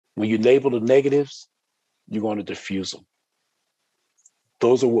When you label the negatives, you're going to diffuse them.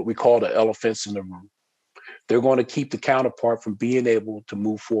 Those are what we call the elephants in the room. They're going to keep the counterpart from being able to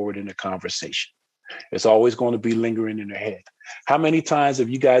move forward in the conversation. It's always going to be lingering in their head. How many times have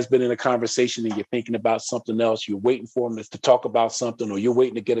you guys been in a conversation and you're thinking about something else? You're waiting for them to talk about something, or you're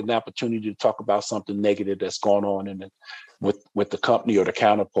waiting to get an opportunity to talk about something negative that's going on with the company or the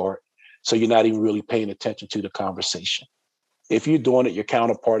counterpart. So you're not even really paying attention to the conversation. If you're doing it, your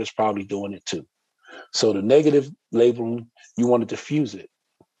counterpart is probably doing it too. So the negative labeling, you want to diffuse it.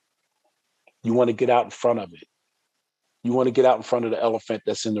 You want to get out in front of it. You want to get out in front of the elephant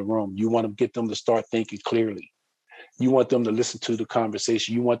that's in the room. You want to get them to start thinking clearly. You want them to listen to the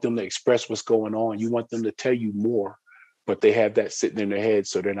conversation. You want them to express what's going on. You want them to tell you more, but they have that sitting in their head,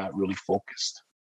 so they're not really focused.